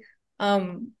headway.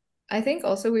 I think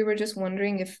also we were just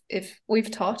wondering if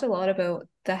we've talked a lot about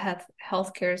the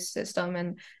healthcare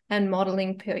system and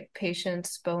modeling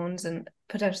patients' bones, and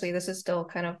potentially this is still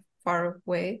kind of far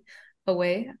away.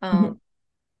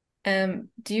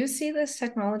 Do you see this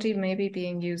technology maybe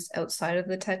being used outside of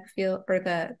the tech field, or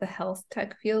the health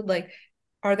tech field? Like,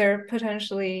 are there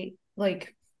potentially,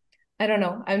 like, I don't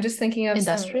know, I'm just thinking of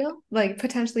industrial,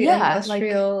 potentially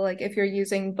industrial, like if you're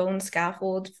using bone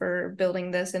scaffold for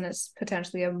building this, and it's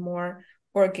potentially a more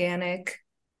organic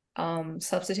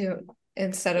substitute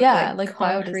instead of like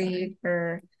concrete,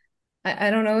 or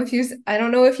I don't know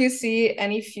if you see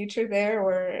any future there,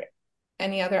 or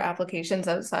any other applications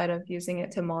outside of using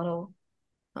it to model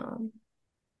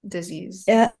disease.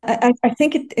 Yeah, I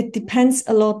think it depends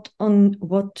a lot on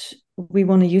what we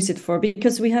want to use it for,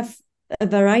 because we have a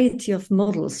variety of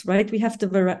models, right? We have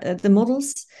the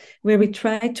models where we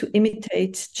try to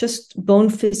imitate just bone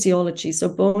physiology, so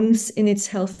bones in its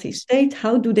healthy state.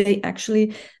 How do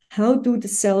the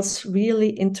cells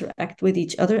really interact with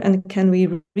each other, and can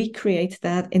we recreate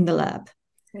that in the lab?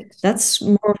 Right. That's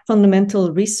more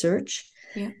fundamental research.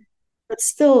 Yeah. But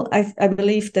still, I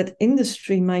believe that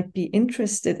industry might be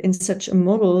interested in such a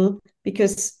model,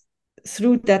 because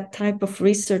through that type of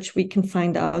research, we can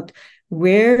find out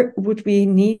where would we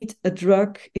need a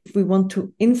drug if we want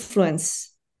to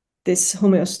influence this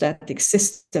homeostatic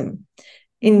system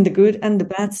in the good and the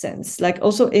bad sense. Like,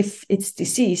 also, if it's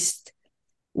diseased,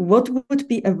 what would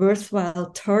be a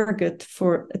worthwhile target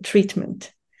for a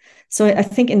treatment? So I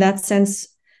think in that sense,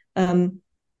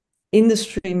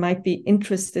 industry might be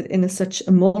interested in such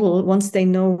a model once they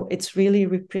know it's really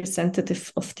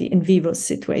representative of the in vivo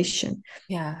situation.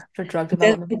 Yeah, for drug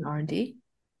development and R&D.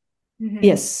 Mm-hmm.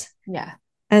 Yes. Yeah.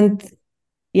 And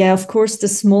yeah, of course, the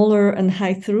smaller and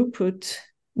high throughput,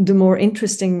 the more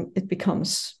interesting it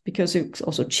becomes, because it's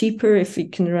also cheaper if we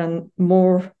can run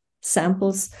more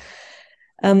samples.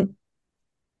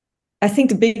 I think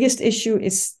the biggest issue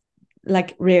is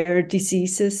like rare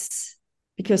diseases,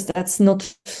 because that's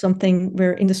not something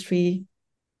where industry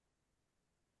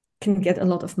can get a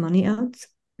lot of money out.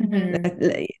 Mm-hmm.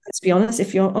 Let's be honest,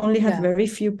 if you only have very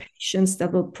few patients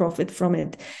that will profit from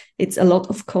it, it's a lot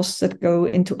of costs that go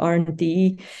into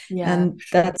R&D, and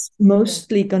that's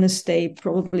mostly going to stay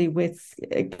probably with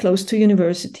close to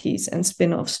universities and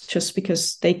spin-offs, just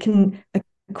because they can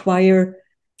acquire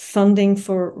funding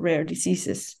for rare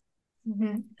diseases.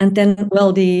 Mm-hmm. And then,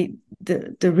 well, the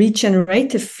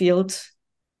regenerative field,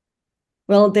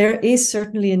 well, there is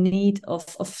certainly a need of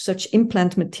such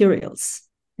implant materials.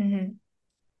 Mm-hmm.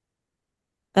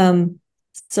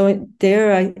 So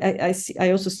there,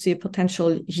 I also see a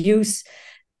potential use.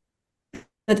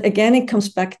 But again, it comes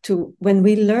back to when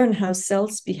we learn how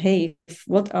cells behave,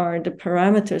 what are the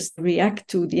parameters that react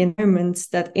to the environments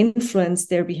that influence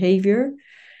their behavior,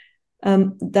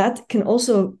 that can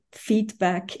also feed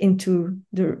back into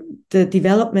the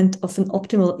development of an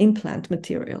optimal implant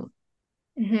material.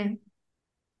 Mm-hmm.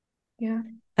 Yeah.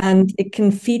 And it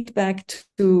can feed back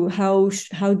to how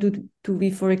do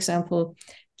we, for example,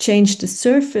 change the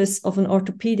surface of an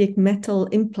orthopedic metal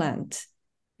implant,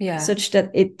 such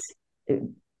that it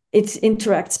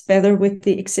interacts better with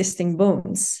the existing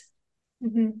bones.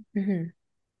 Mm-hmm. Mm-hmm.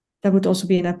 That would also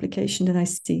be an application that I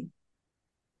see.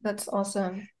 That's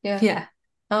awesome. Yeah.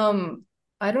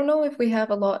 I don't know if we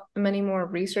have many more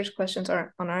research questions on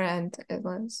our end.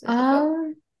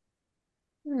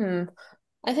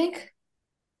 I think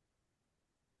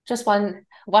just one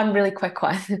really quick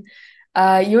one.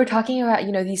 You were talking about,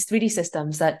 these 3D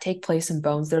systems that take place in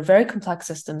bones. They're very complex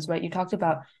systems, right? You talked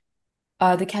about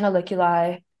the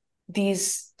canaliculi.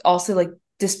 These also, like,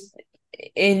 this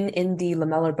in the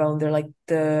lamellar bone, they're like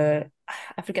the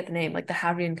I forget the name, like the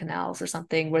Havrian canals or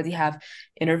something, where they have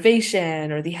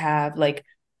innervation, or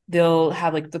they'll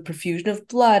have like the perfusion of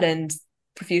blood and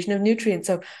perfusion of nutrients.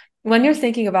 So when you're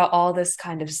thinking about all this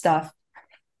kind of stuff,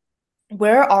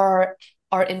 where are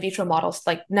our in vitro models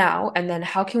like now, and then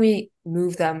how can we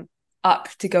move them up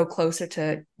to go closer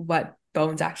to what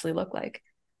bones actually look like?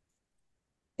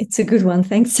 It's a good one,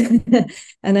 thanks.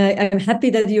 And I'm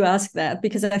happy that you asked that,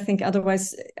 because I think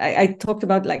otherwise I talked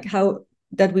about like how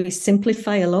that we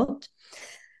simplify a lot.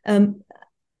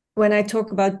 When I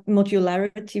talk about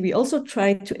modularity, we also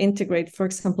try to integrate, for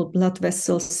example, blood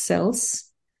vessel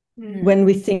cells when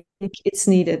we think it's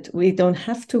needed. We don't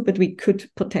have to, but we could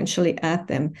potentially add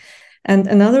them. And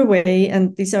another way,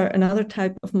 and these are another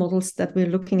type of models that we're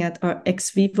looking at, are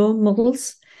ex vivo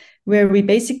models, where we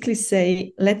basically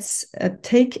say, let's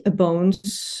take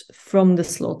bones from the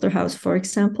slaughterhouse, for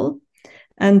example,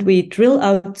 and we drill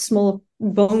out small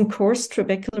bone cores,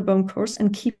 trabecular bone cores,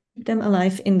 and keep them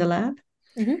alive in the lab.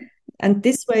 And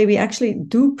this way we actually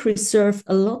do preserve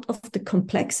a lot of the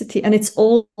complexity, and it's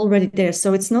all already there.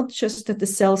 So it's not just that the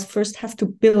cells first have to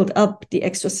build up the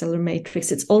extracellular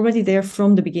matrix. It's already there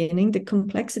from the beginning. The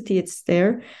complexity, it's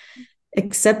there,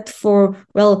 except for,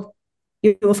 well,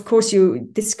 of course, you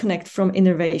disconnect from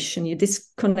innervation, you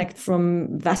disconnect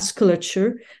from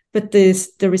vasculature, but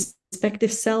the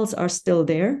respective cells are still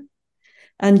there.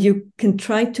 And you can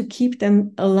try to keep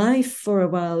them alive for a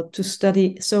while to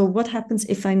study. So what happens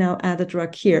if I now add a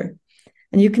drug here?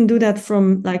 And you can do that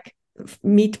from like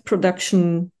meat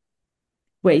production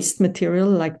waste material,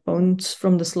 like bones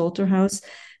from the slaughterhouse.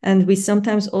 And we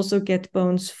sometimes also get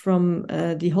bones from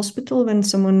the hospital when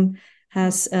someone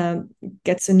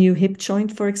gets a new hip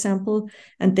joint, for example,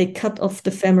 and they cut off the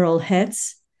femoral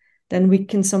heads. Then we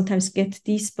can sometimes get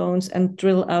these bones and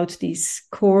drill out these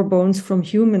core bones from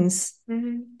humans.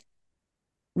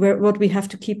 Where what we have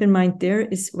to keep in mind there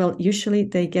is, well, usually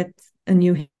they get a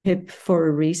new hip for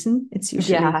a reason. It's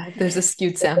usually there's a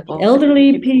skewed sample.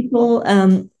 Elderly people,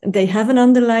 they have an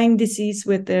underlying disease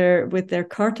with their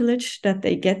cartilage that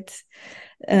they get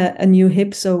a new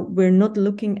hip. So we're not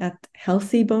looking at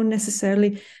healthy bone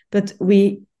necessarily, but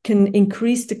we can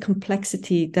increase the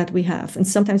complexity that we have. And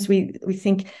sometimes we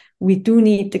think we do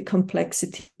need the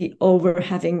complexity over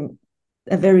having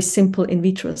a very simple in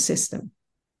vitro system.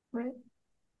 Right.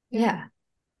 Yeah.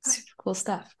 Super cool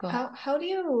stuff. Go ahead. How do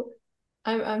you,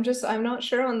 I'm not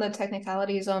sure on the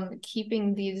technicalities on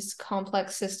keeping these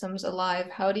complex systems alive.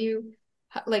 How do you,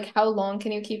 like, how long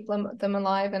can you keep them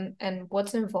alive, and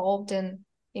what's involved in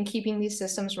keeping these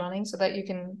systems running so that you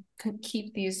can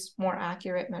keep these more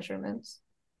accurate measurements?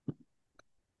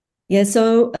 Yeah,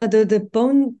 so the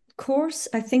bone cores,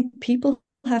 I think people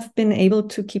have been able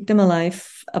to keep them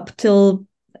alive up till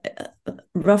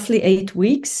roughly 8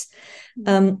 weeks.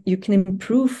 You can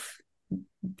improve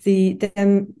you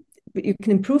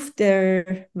can improve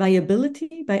their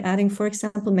viability by adding, for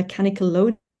example, mechanical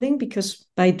loading, because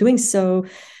by doing so,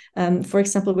 for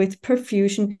example, with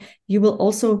perfusion, you will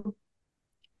also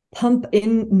pump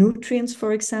in nutrients,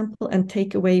 for example, and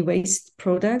take away waste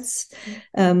products.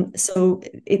 So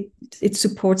it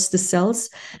supports the cells.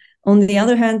 On the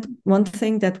other hand, one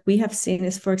thing that we have seen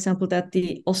is, for example, that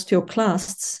the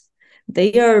osteoclasts,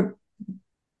 they are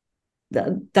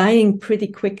dying pretty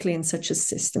quickly in such a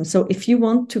system. So if you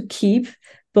want to keep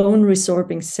bone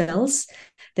resorbing cells,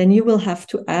 then you will have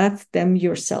to add them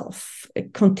yourself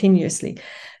continuously.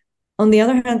 On the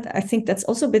other hand, I think that's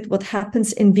also a bit what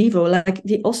happens in vivo. Like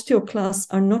the osteoclasts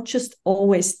are not just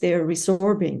always there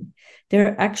resorbing.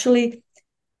 They're actually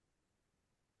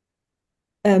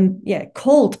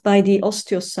called by the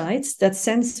osteocytes that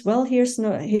sense, well, here's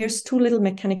too little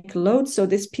mechanical load, so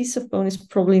this piece of bone is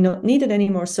probably not needed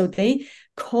anymore. So they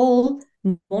call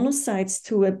monocytes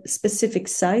to a specific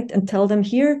site and tell them,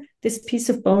 here, this piece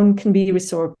of bone can be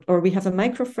resorbed, or we have a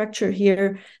microfracture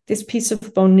here, this piece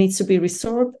of bone needs to be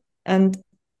resorbed and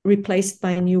replaced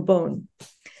by a new bone.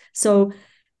 So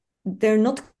they're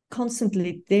not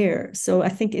constantly there. So I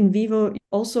think in vivo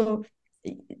also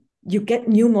you get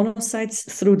new monocytes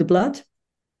through the blood,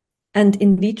 and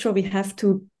in vitro we have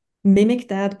to mimic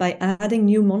that by adding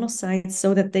new monocytes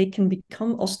so that they can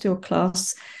become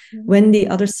osteoclasts when the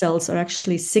other cells are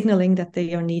actually signaling that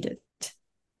they are needed.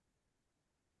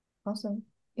 Awesome.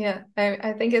 Yeah,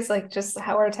 I think it's like just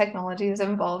how our technology is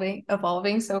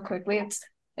evolving so quickly.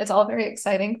 It's all very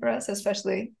exciting for us,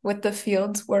 especially with the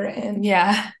fields we're in.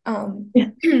 Yeah.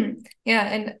 Yeah,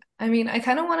 and I mean, I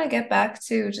kind of want to get back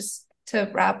to, just to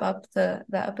wrap up the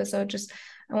episode,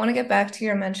 I want to get back to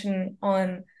your mention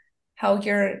on how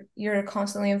you're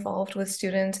constantly involved with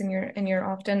students, and you're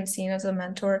often seen as a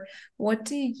mentor. What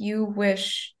do you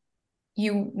wish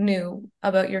you knew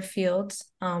about your field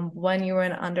when you were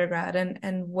an undergrad,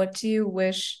 and what do you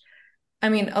wish? I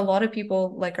mean, a lot of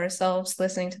people like ourselves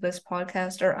listening to this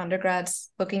podcast are undergrads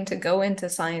looking to go into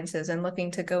sciences and looking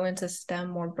to go into STEM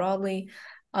more broadly.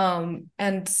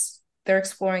 And they're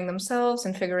exploring themselves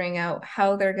and figuring out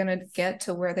how they're going to get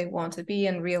to where they want to be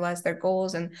and realize their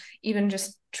goals, and even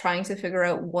just trying to figure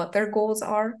out what their goals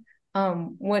are.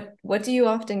 What do you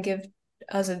often give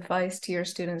as advice to your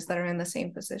students that are in the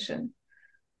same position?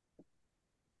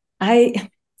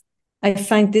 I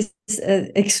find this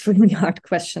an extremely hard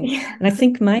question. Yeah. And I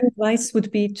think my advice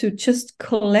would be to just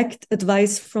collect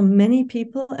advice from many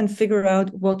people and figure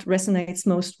out what resonates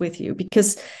most with you,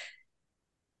 because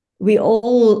we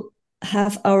all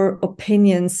have our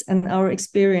opinions and our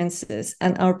experiences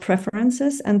and our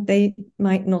preferences, and they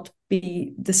might not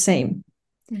be the same.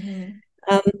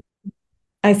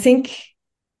 I think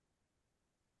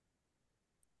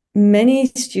many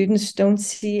students don't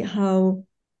see how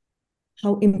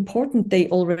important they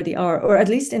already are, or at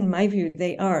least in my view,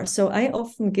 they are. So I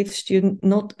often give students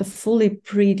not a fully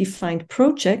predefined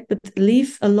project, but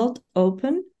leave a lot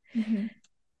open,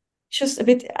 just a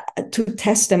bit to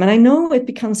test them. And I know it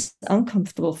becomes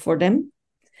uncomfortable for them,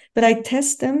 but I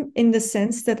test them in the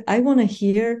sense that I want to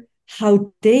hear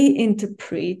how they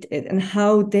interpret it and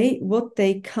what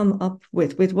they come up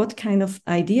with what kind of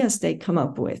ideas they come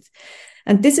up with.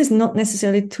 And this is not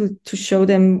necessarily to show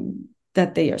them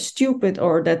that they are stupid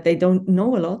or that they don't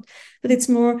know a lot, but it's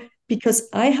more because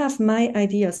I have my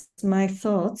ideas, my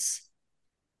thoughts,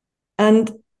 and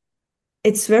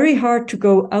it's very hard to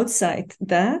go outside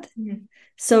that.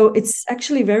 So it's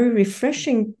actually very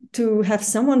refreshing to have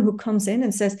someone who comes in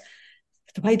and says,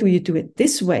 why do you do it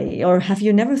this way? Or have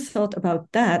you never thought about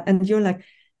that? And you're like,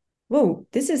 whoa,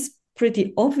 this is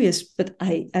pretty obvious, but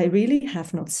I really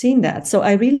have not seen that. So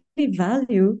I really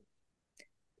value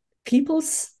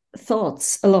people's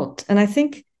thoughts a lot. And I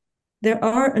think there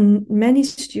are many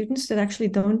students that actually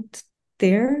don't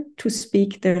dare to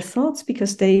speak their thoughts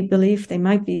because they believe they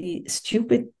might be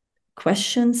stupid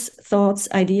questions, thoughts,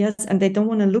 ideas, and they don't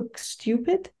want to look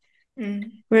stupid.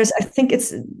 Whereas I think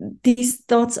these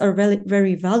thoughts are very,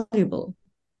 very valuable.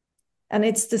 And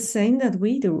it's the same that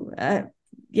we do.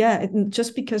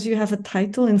 Just because you have a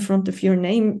title in front of your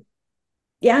name,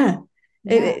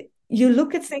 you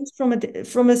look at things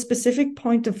from a specific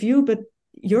point of view, but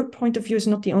your point of view is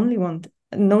not the only one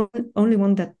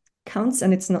that counts,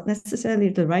 and it's not necessarily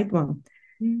the right one.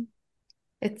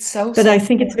 It's so. But I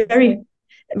think it's very,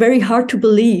 very hard to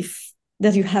believe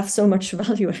that you have so much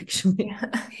value, actually.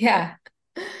 Yeah.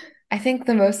 I think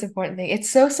the most important thing,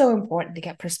 it's so important to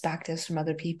get perspectives from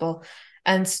other people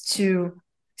and to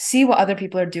see what other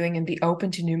people are doing and be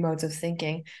open to new modes of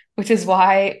thinking, which is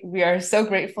why we are so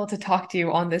grateful to talk to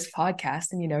you on this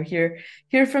podcast and,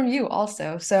 hear from you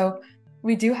also. So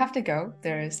we do have to go.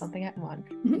 There is something at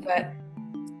 1, but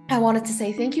I wanted to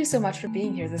say thank you so much for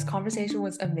being here. This conversation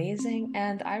was amazing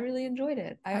and I really enjoyed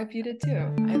it. I hope you did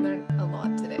too. I learned a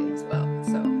lot today as well.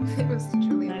 So it was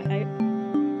truly amazing.